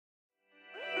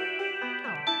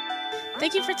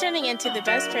Thank you for tuning in to the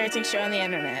best parenting show on the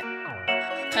internet,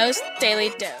 Post Daily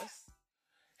Dose.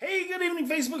 Hey, good evening,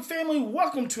 Facebook family.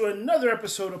 Welcome to another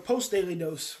episode of Post Daily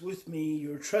Dose with me,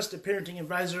 your trusted parenting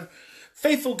advisor,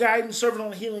 faithful guide, and servant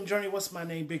on a healing journey. What's my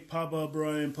name? Big Papa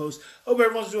Brian Post. Hope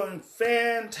everyone's doing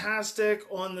fantastic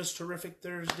on this terrific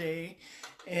Thursday,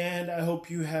 and I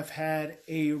hope you have had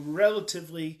a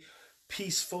relatively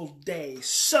peaceful day.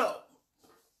 So,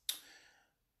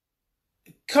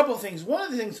 a couple of things. One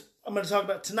of the things I'm going to talk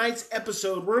about tonight's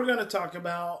episode, we're going to talk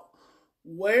about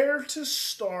where to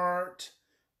start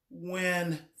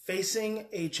when facing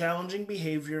a challenging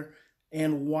behavior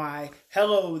and why.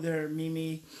 Hello there,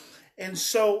 Mimi. And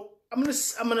so I'm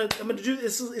gonna do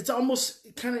this. It's almost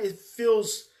it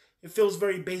feels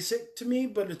very basic to me,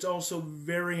 but it's also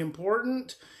very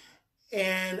important.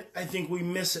 And I think we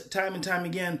miss it time and time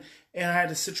again. And I had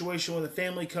a situation with a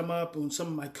family come up and some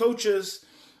of my coaches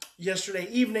yesterday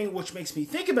evening, which makes me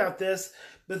think about this.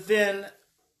 But then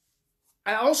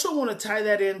I also want to tie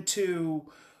that into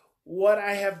when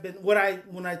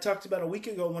I talked about a week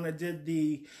ago when I did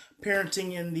the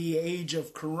parenting in the age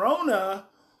of Corona.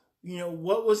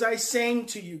 What was I saying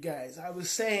to you guys? I was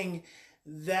saying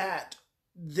that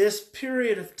this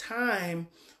period of time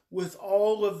with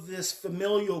all of this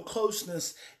familial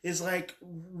closeness is like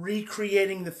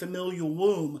recreating the familial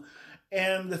womb.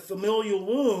 And the familial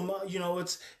womb,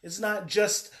 it's not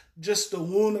just the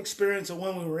womb experience of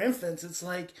when we were infants. It's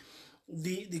like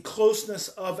the closeness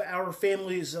of our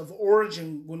families of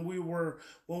origin when we were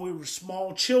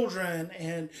small children,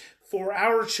 and for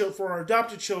our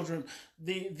adopted children,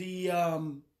 the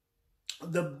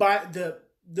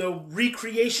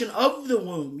recreation of the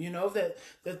womb,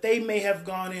 that they may have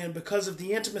gone in because of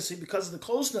the intimacy, because of the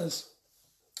closeness.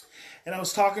 And I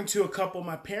was talking to a couple of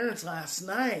my parents last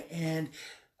night, and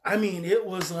I mean, it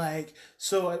was like,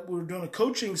 we were doing a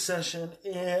coaching session,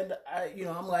 and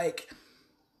I'm like,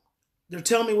 they're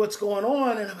telling me what's going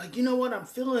on, and I'm like, you know what, I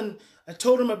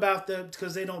told them about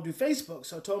because they don't do Facebook,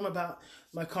 so I told them about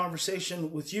my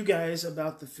conversation with you guys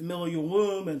about the familial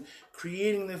womb and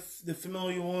creating the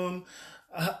familial womb.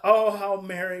 Oh, how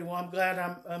merry. Well, I'm glad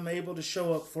I'm able to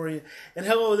show up for you. And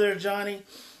hello there, Johnny,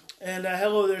 and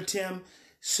hello there, Tim.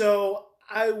 So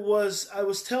I was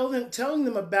telling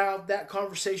them about that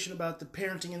conversation about the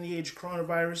parenting in the age of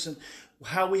coronavirus and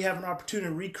how we have an opportunity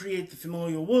to recreate the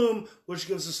familial womb, which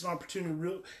gives us an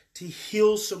opportunity to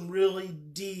heal some really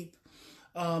deep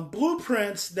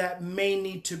blueprints that may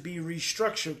need to be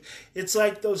restructured. It's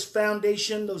like those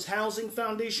housing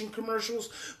foundation commercials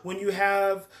when you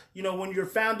have, when your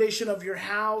foundation of your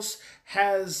house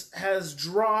has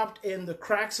dropped and the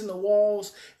cracks in the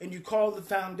walls, and you call the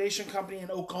foundation company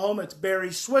in Oklahoma. It's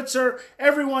Barry Switzer.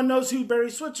 Everyone knows who Barry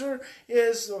Switzer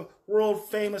is. The world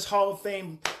famous Hall of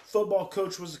Fame football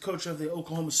coach, was the coach of the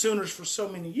Oklahoma Sooners for so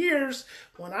many years.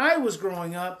 When I was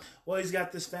growing up, well, he's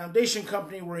got this foundation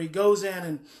company where he goes in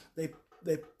and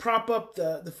they prop up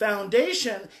the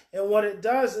foundation, and what it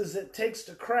does is it takes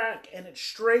the crack and it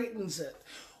straightens it.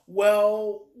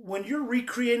 Well, when you're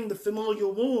recreating the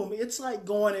familial womb, it's like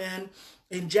going in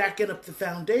and jacking up the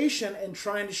foundation and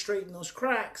trying to straighten those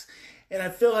cracks. And I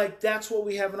feel like that's what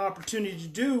we have an opportunity to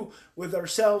do with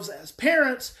ourselves as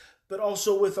parents, but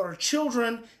also with our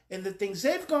children and the things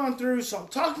they've gone through. So I'm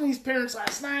talking to these parents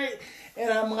last night, and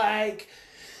I'm like,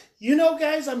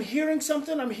 guys, I'm hearing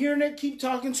something. I'm hearing it. Keep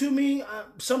talking to me.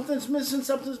 Something's missing.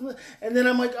 And then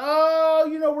I'm like,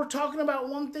 we're talking about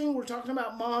one thing. We're talking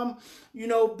about mom,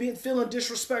 feeling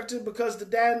disrespected because the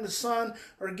dad and the son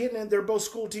are they're both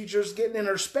school teachers, getting in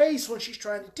her space when she's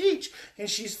trying to teach, and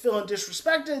she's feeling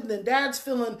disrespected. And then dad's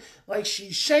feeling like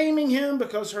she's shaming him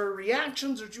because her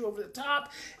reactions are too over the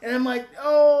top. And I'm like,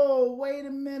 oh, wait a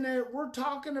minute. We're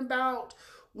talking about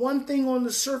one thing on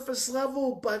the surface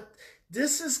level, but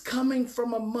this is coming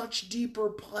from a much deeper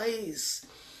place.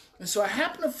 And so I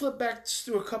happen to flip back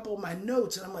through a couple of my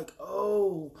notes, and I'm like,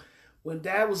 oh, when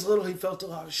dad was little, he felt a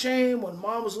lot of shame. When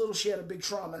mom was little, she had a big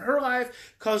trauma in her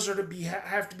life, caused her to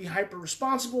have to be hyper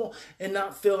responsible and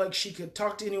not feel like she could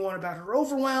talk to anyone about her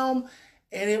overwhelm.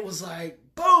 And it was like,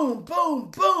 boom, boom,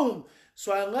 boom.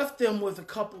 So I left them with a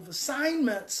couple of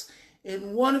assignments.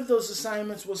 And one of those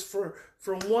assignments was for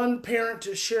one parent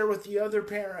to share with the other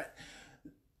parent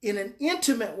in an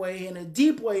intimate way, in a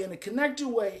deep way, in a connected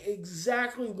way,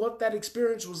 exactly what that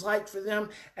experience was like for them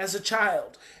as a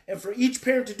child. And for each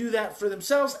parent to do that for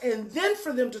themselves, and then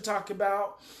for them to talk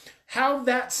about how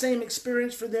that same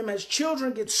experience for them as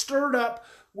children gets stirred up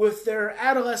with their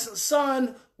adolescent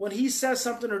son when he says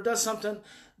something or does something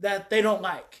that they don't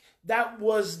like. That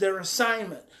was their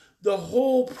assignment. The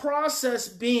whole process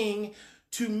being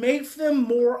to make them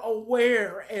more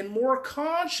aware and more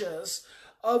conscious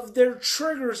of their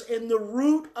triggers and the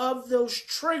root of those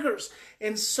triggers.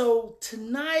 And so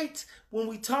tonight, when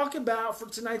we talk about, for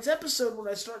tonight's episode, when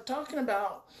I start talking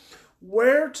about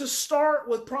where to start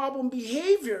with problem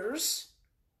behaviors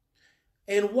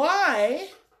and why,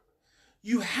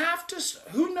 you have to,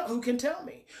 who can tell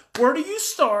me? Where do you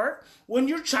start when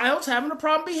your child's having a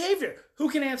problem behavior? Who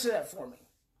can answer that for me?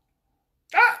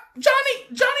 Johnny,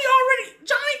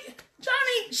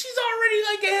 she's already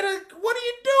like ahead of, what are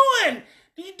you doing?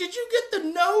 Did you get the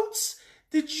notes?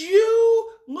 Did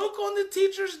you look on the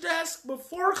teacher's desk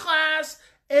before class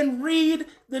and read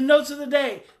the notes of the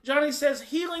day? Johnny says,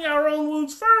 healing our own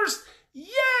wounds first.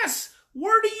 Yes.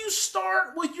 Where do you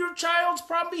start with your child's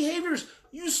problem behaviors?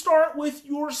 You start with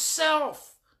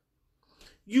yourself.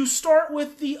 You start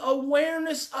with the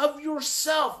awareness of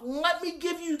yourself. Let me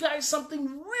give you guys something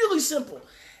really simple.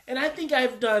 And I think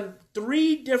I've done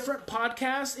 3 different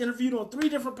podcasts, interviewed on 3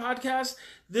 different podcasts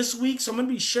this week. So I'm going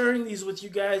to be sharing these with you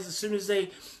guys as soon as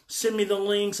they send me the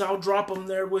links. I'll drop them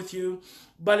there with you.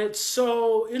 But it's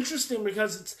so interesting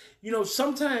because it's,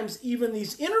 sometimes even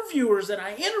these interviewers that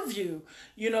I interview,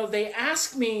 they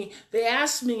ask me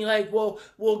like, well,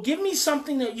 give me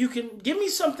something that you can, give me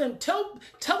something, tell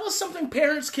us something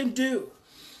parents can do.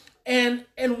 And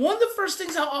one of the first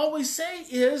things I'll always say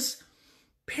is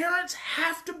parents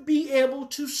have to be able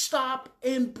to stop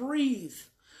and breathe.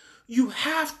 You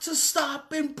have to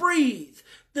stop and breathe.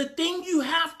 The thing you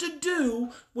have to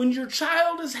do when your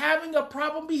child is having a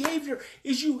problem behavior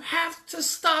is you have to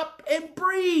stop and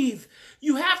breathe.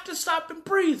 You have to stop and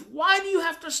breathe. Why do you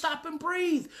have to stop and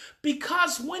breathe?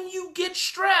 Because when you get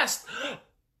stressed,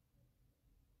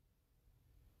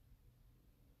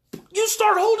 you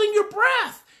start holding your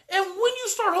breath. And when you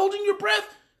start holding your breath,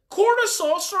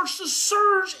 cortisol starts to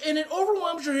surge and it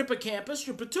overwhelms your hippocampus,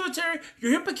 your pituitary,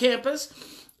 your hippocampus.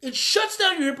 It shuts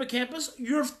down your hippocampus.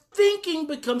 Your thinking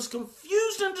becomes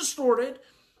confused and distorted.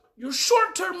 Your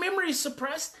short-term memory is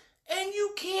suppressed, and you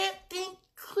can't think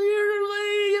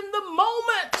clearly in the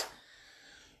moment.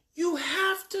 You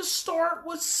have to start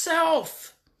with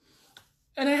self.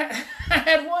 And I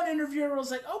had one interviewer who was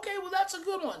like, okay, well, that's a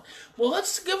good one. Well,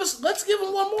 let's give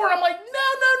him one more. I'm like,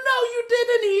 no, you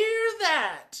didn't hear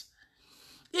that.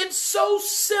 It's so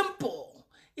simple.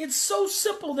 It's so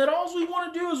simple that all we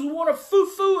want to do is we want to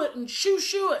foo-foo it and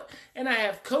shoo-shoo it. And I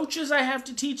have coaches I have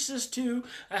to teach this to.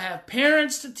 I have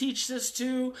parents to teach this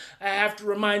to. I have to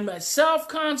remind myself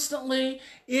constantly.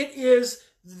 It is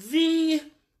the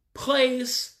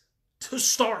place to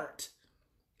start.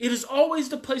 It is always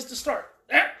the place to start.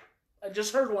 I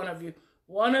just heard one of you.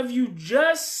 One of you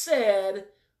just said,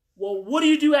 well, what do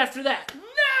you do after that?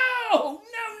 No,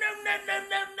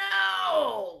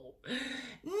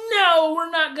 we're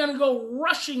not going to go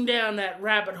rushing down that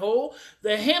rabbit hole.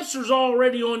 The hamster's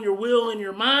already on your wheel in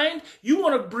your mind. You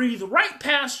want to breathe right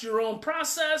past your own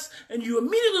process, and you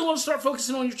immediately want to start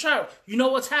focusing on your child. You know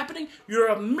what's happening? Your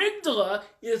amygdala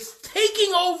is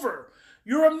taking over.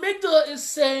 Your amygdala is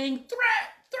saying, threat.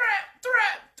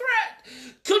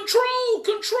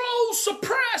 Control,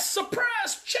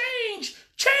 suppress, change.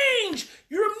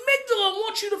 Your amygdala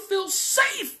wants you to feel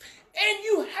safe. And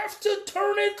you have to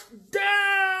turn it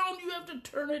down. You have to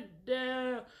turn it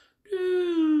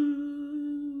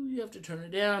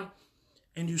down.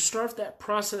 And you start that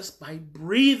process by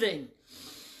breathing.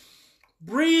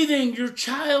 Breathing. Your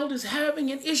child is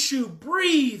having an issue.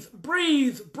 Breathe.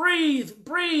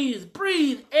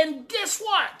 And guess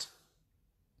what?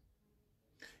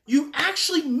 You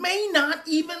actually may not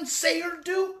even say or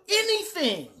do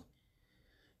anything.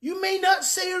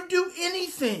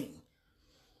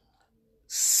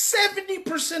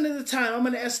 70% of the time, I'm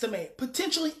going to estimate,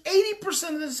 potentially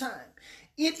 80% of the time,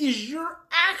 it is your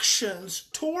actions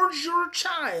towards your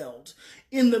child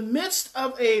in the midst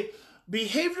of a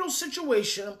behavioral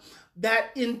situation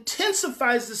that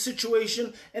intensifies the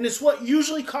situation, and it's what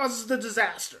usually causes the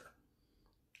disaster.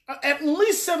 At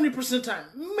least 70% of the time,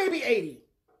 maybe 80.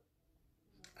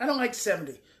 I don't like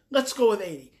 70. Let's go with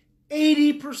 80.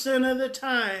 80% of the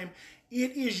time,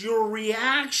 it is your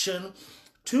reaction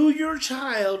to your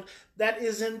child that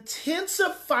is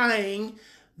intensifying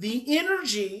the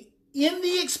energy in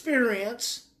the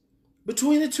experience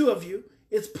between the two of you.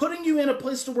 It's putting you in a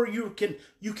place to where you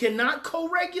cannot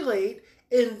co-regulate,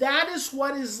 and that is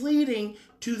what is leading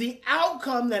to the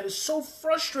outcome that is so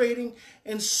frustrating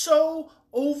and so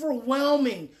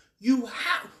overwhelming. You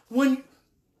have when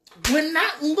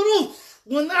that little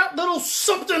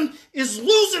something is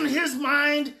losing his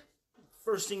mind,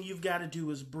 first thing you've got to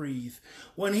do is breathe.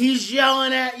 When he's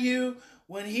yelling at you,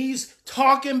 when he's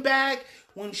talking back,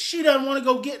 when she doesn't want to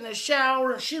go get in the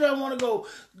shower, and she doesn't want to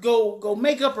go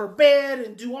make up her bed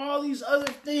and do all these other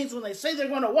things, when they say they're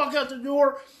going to walk out the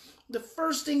door, the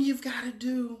first thing you've got to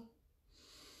do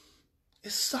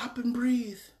is stop and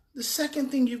breathe. The second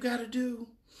thing you've got to do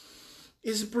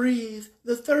is breathe.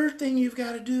 The third thing you've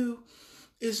got to do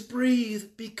is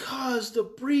breathe, because the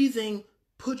breathing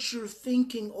puts your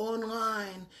thinking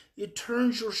online. It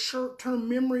turns your short-term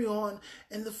memory on.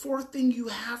 And the fourth thing you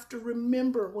have to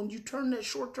remember when you turn that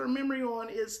short-term memory on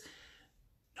is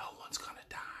no one's going to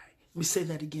die. Let me say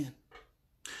that again.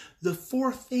 The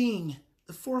fourth thing,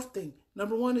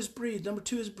 number one is breathe. Number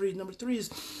two is breathe. Number three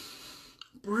is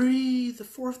breathe. The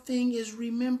fourth thing is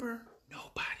remember,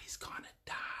 nobody's going to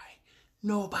die.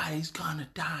 Nobody's going to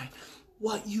die.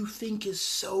 What you think is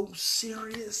so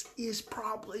serious is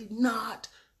probably not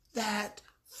that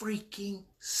freaking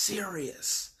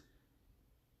serious.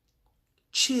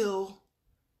 Chill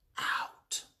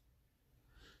out.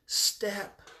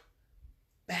 Step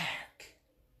back.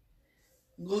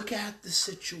 Look at the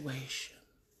situation.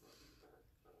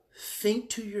 Think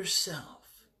to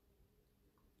yourself,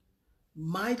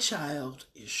 my child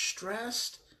is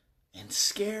stressed and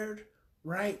scared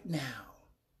right now.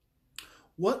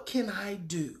 What can I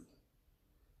do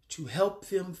to help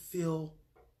them feel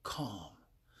calm?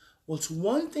 Well, it's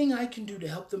one thing I can do to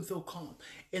help them feel calm.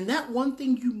 And that one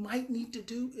thing you might need to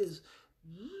do is,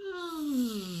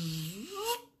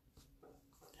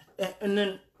 and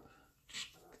then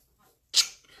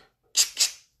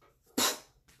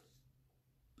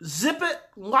zip it,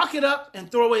 lock it up,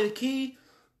 and throw away the key.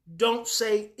 Don't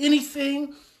say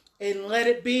anything and let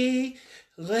it be.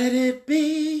 Let it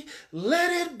be,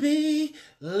 let it be,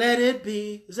 let it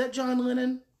be. Is that John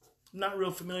Lennon? I'm not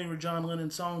real familiar with John Lennon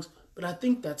songs, but I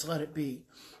think that's Let It Be.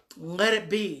 Let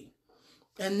it be.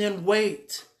 And then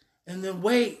wait. And then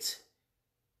wait.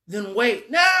 Then wait.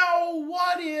 Now,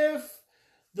 what if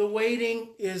the waiting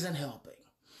isn't helping?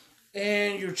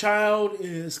 And your child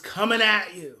is coming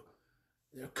at you.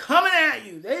 They're coming at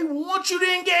you. They want you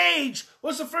to engage.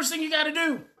 What's the first thing you got to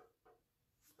do?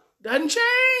 Doesn't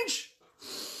change.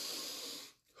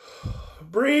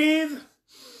 Breathe.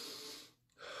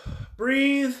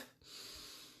 Breathe.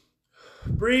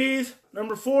 Breathe.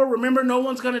 Number 4, remember no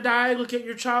one's going to die. Look at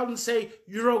your child and say,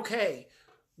 you're okay.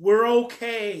 We're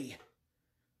okay.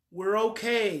 We're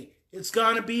okay. It's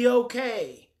going to be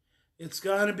okay. It's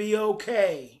going to be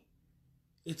okay.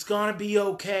 It's going to be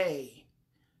okay.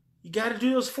 You got to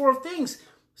do those 4 things.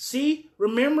 See,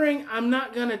 remembering I'm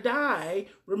not going to die,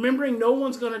 remembering no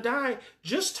one's going to die,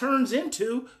 just turns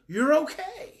into you're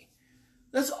okay.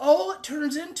 That's all it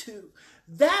turns into.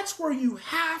 That's where you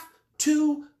have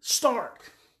to start.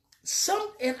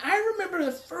 And I remember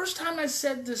the first time I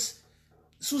said this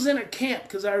was in a camp,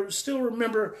 because I still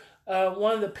remember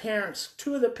one of the parents,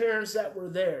 2 of the parents that were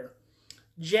there.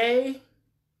 Jay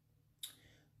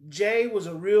was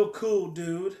a real cool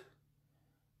dude.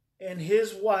 And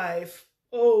his wife,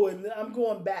 and I'm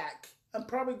going back. I'm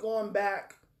probably going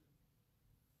back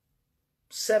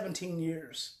 17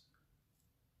 years.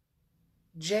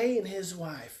 Jay and his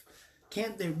wife,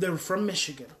 they were from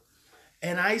Michigan.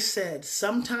 And I said,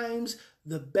 sometimes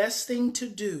the best thing to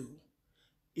do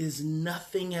is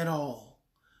nothing at all.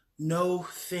 No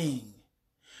thing.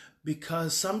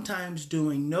 Because sometimes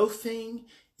doing no thing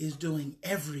is doing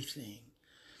everything.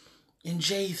 And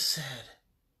Jay said,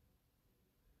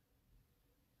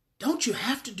 don't you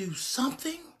have to do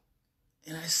something?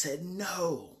 And I said,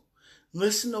 no.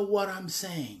 Listen to what I'm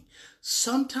saying.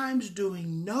 Sometimes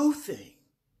doing no thing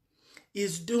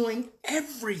is doing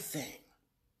everything.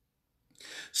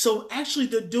 So actually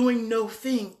the doing no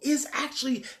thing is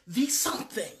actually the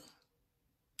something.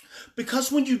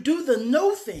 Because when you do the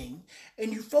no thing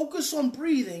and you focus on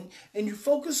breathing and you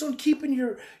focus on keeping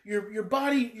your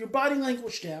body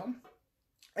language down,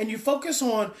 and you focus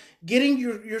on getting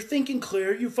your thinking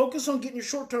clear, you focus on getting your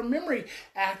short-term memory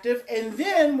active, and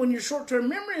then when your short-term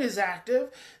memory is active,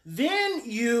 then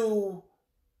you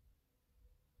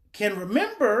can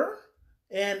remember.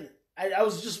 And I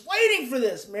was just waiting for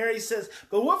this. Mary says,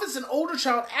 but what if it's an older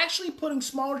child actually putting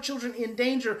smaller children in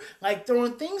danger, like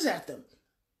throwing things at them?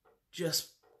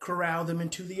 Just corral them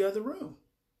into the other room.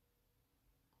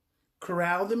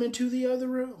 Corral them into the other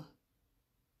room.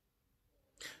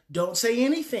 Don't say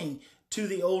anything to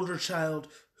the older child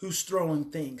who's throwing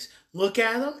things. Look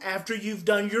at them after you've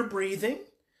done your breathing.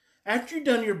 After you've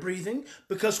done your breathing,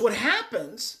 because what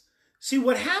happens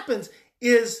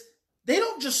is they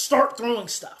don't just start throwing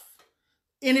stuff.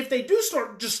 And if they do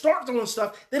start throwing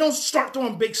stuff, they don't start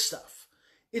throwing big stuff.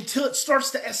 until it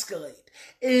starts to escalate.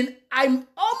 And I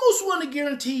almost want to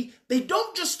guarantee they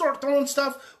don't just start throwing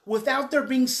stuff without there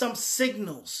being some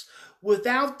signals,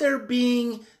 without there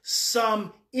being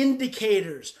some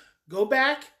indicators. Go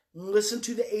back and listen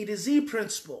to the A to Z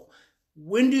principle.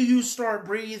 When do you start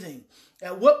breathing?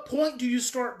 At what point do you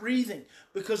start breathing?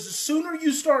 Because the sooner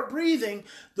you start breathing,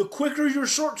 the quicker your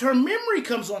short-term memory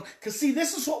comes on. Because see,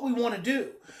 this is what we want to do.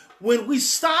 When we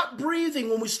stop breathing,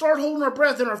 when we start holding our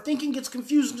breath and our thinking gets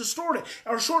confused and distorted,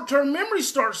 our short-term memory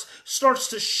starts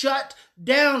to shut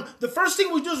down. The first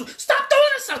thing we do is, stop doing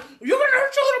this stuff. You're going to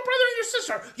hurt your little brother and your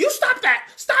sister. You stop that.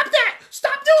 Stop that.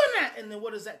 Stop doing that. And then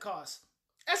what does that cause?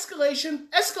 Escalation,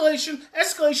 escalation,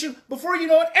 escalation. Before you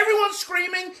know it, everyone's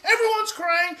screaming, everyone's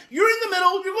crying. You're in the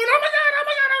middle. You're going, oh my God, I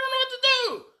don't know what to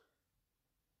do.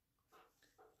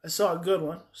 I saw a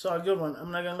good one.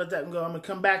 I'm not going to let that go. I'm going to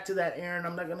come back to that, Aaron.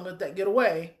 I'm not going to let that get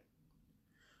away.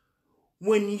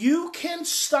 When you can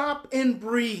stop and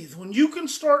breathe, when you can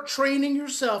start training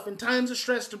yourself in times of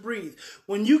stress to breathe,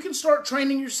 when you can start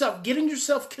training yourself, getting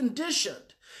yourself conditioned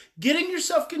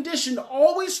to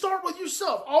always start with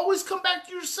yourself, always come back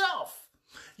to yourself.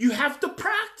 You have to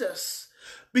practice,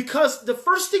 because the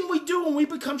first thing we do when we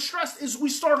become stressed is we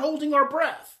start holding our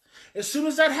breath. As soon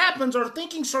as that happens, our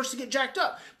thinking starts to get jacked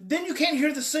up. Then you can't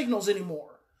hear the signals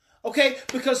anymore. Okay?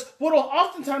 Because what will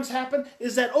oftentimes happen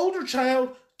is that older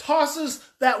child tosses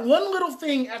that one little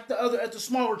thing at the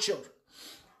smaller children.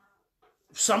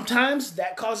 Sometimes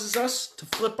that causes us to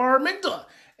flip our amygdala.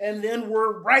 And then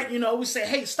we're right, we say,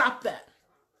 hey, stop that.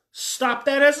 Stop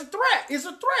that as a threat. It's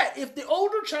a threat. If the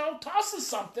older child tosses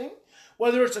something,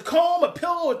 whether it's a comb, a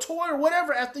pillow, a toy, or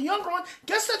whatever, at the younger one,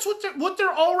 guess that's what they're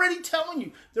already telling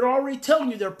you. They're already telling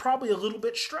you they're probably a little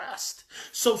bit stressed.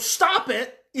 So stop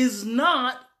it is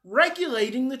not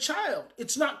regulating the child.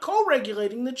 It's not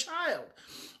co-regulating the child.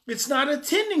 It's not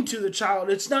attending to the child.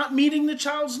 It's not meeting the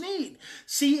child's need.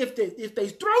 See, if they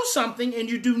throw something and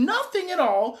you do nothing at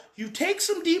all, you take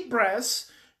some deep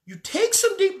breaths, you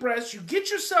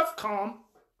get yourself calm,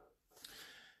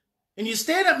 and you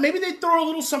stand up. Maybe they throw a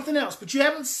little something else, but you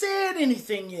haven't said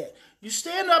anything yet. You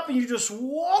stand up and you just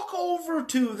walk over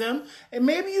to them, and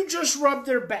maybe you just rub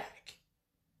their back.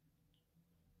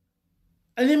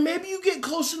 And then maybe you get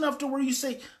close enough to where you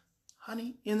say,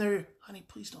 honey,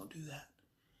 please don't do that.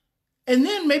 And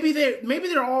then maybe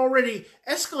they're already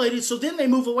escalated, so then they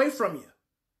move away from you.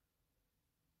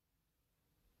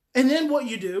 And then what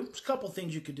you do, there's a couple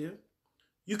things you could do.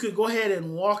 You could go ahead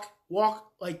and walk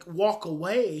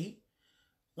away.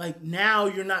 Like now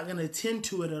you're not going to attend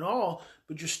to it at all,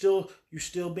 but you're still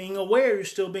being aware, you're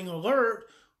still being alert.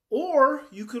 Or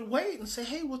you could wait and say,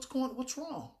 hey, what's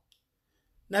wrong?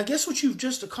 Now guess what you've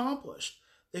just accomplished?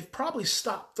 They've probably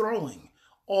stopped throwing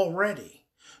already.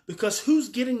 Because who's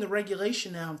getting the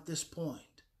regulation now at this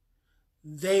point?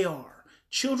 They are.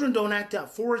 Children don't act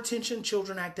out for attention.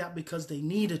 Children act out because they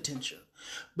need attention.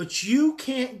 But you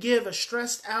can't give a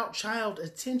stressed out child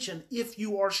attention if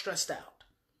you are stressed out.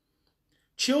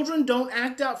 Children don't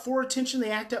act out for attention.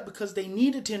 They act out because they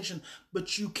need attention.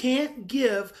 But you can't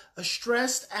give a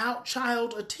stressed out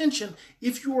child attention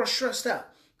if you are stressed out.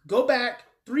 Go back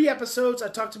 3 episodes. I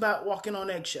talked about walking on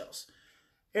eggshells.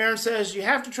 Aaron says you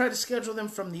have to try to schedule them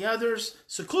from the others,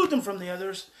 seclude them from the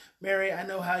others. Mary, I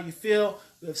know how you feel.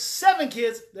 We have 7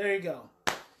 kids. There you go.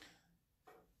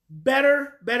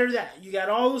 Better that. You got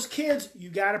all those kids. You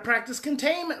got to practice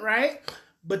containment, right?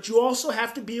 But you also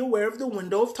have to be aware of the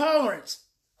window of tolerance.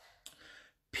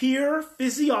 Peer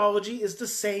physiology is the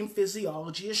same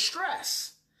physiology as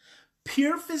stress.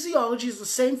 Peer physiology is the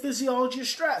same physiology as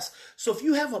stress. So if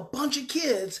you have a bunch of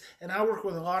kids, and I work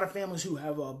with a lot of families who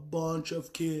have a bunch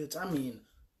of kids,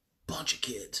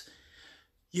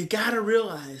 you got to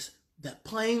realize that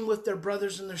playing with their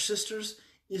brothers and their sisters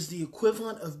is the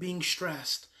equivalent of being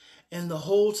stressed. And the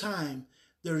whole time,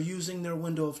 they're using their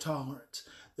window of tolerance.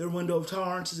 Their window of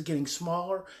tolerance is getting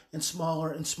smaller and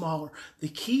smaller and smaller. The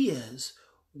key is,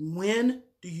 when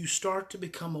do you start to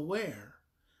become aware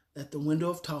that the window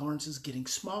of tolerance is getting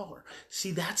smaller?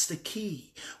 See, that's the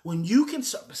key. When you can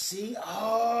see,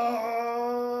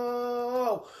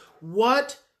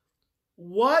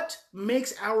 what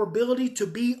makes our ability to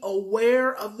be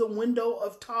aware of the window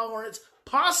of tolerance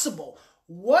possible?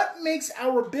 What makes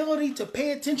our ability to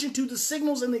pay attention to the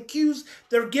signals and the cues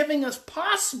they're giving us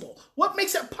possible? What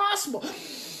makes it possible?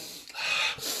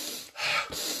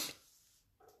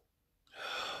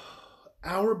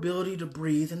 Our ability to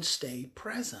breathe and stay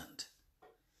present.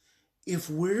 If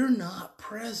we're not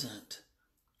present,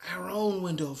 our own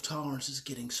window of tolerance is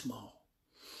getting small.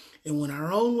 And when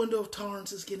our own window of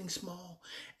tolerance is getting small,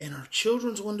 and our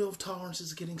children's window of tolerance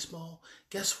is getting small,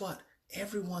 guess what?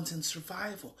 everyone's in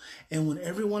survival. And when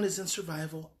everyone is in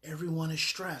survival, everyone is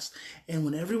stressed. And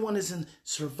when everyone is in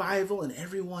survival and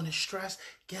everyone is stressed,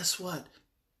 guess what?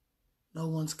 No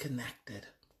one's connected.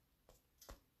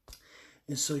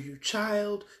 And so your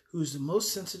child, who's the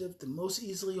most sensitive, the most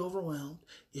easily overwhelmed,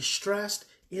 is stressed,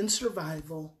 in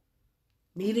survival,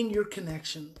 needing your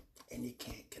connection, and you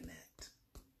can't connect.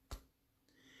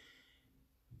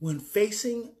 When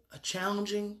facing a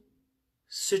challenging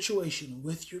situation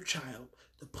with your child,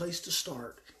 the place to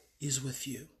start is with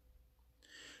you.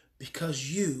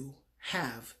 Because you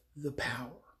have the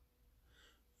power.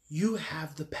 You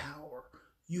have the power.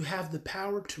 You have the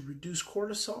power to reduce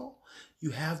cortisol.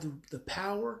 You have the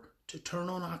power to turn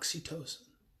on oxytocin.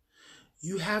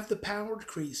 You have the power to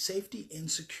create safety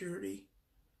and security.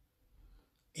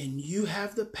 And you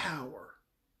have the power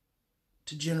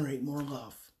to generate more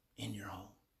love in your home.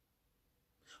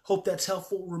 Hope that's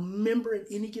helpful. Remember, in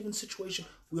any given situation,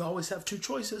 we always have two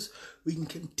choices. We can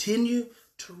continue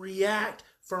to react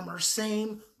from our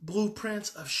same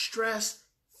blueprints of stress,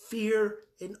 fear,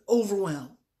 and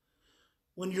overwhelm.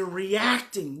 When you're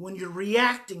reacting,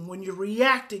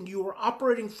 you are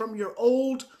operating from your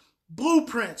old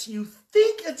blueprints. You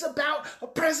think it's about a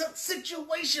present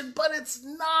situation, but it's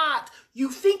not. You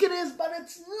think it is, but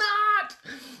it's not.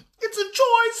 It's a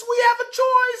choice. We have a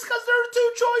choice because there are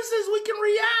two choices. We can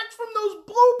react from those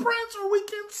blueprints or we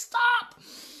can stop.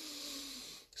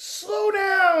 Slow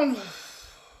down.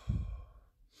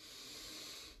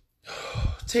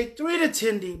 Take 3 to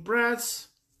 10 deep breaths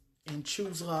and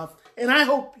choose love. And I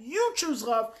hope you choose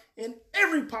love in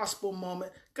every possible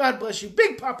moment. God bless you.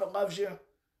 Big Papa loves you.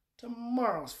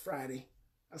 Tomorrow's Friday.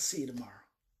 I'll see you tomorrow.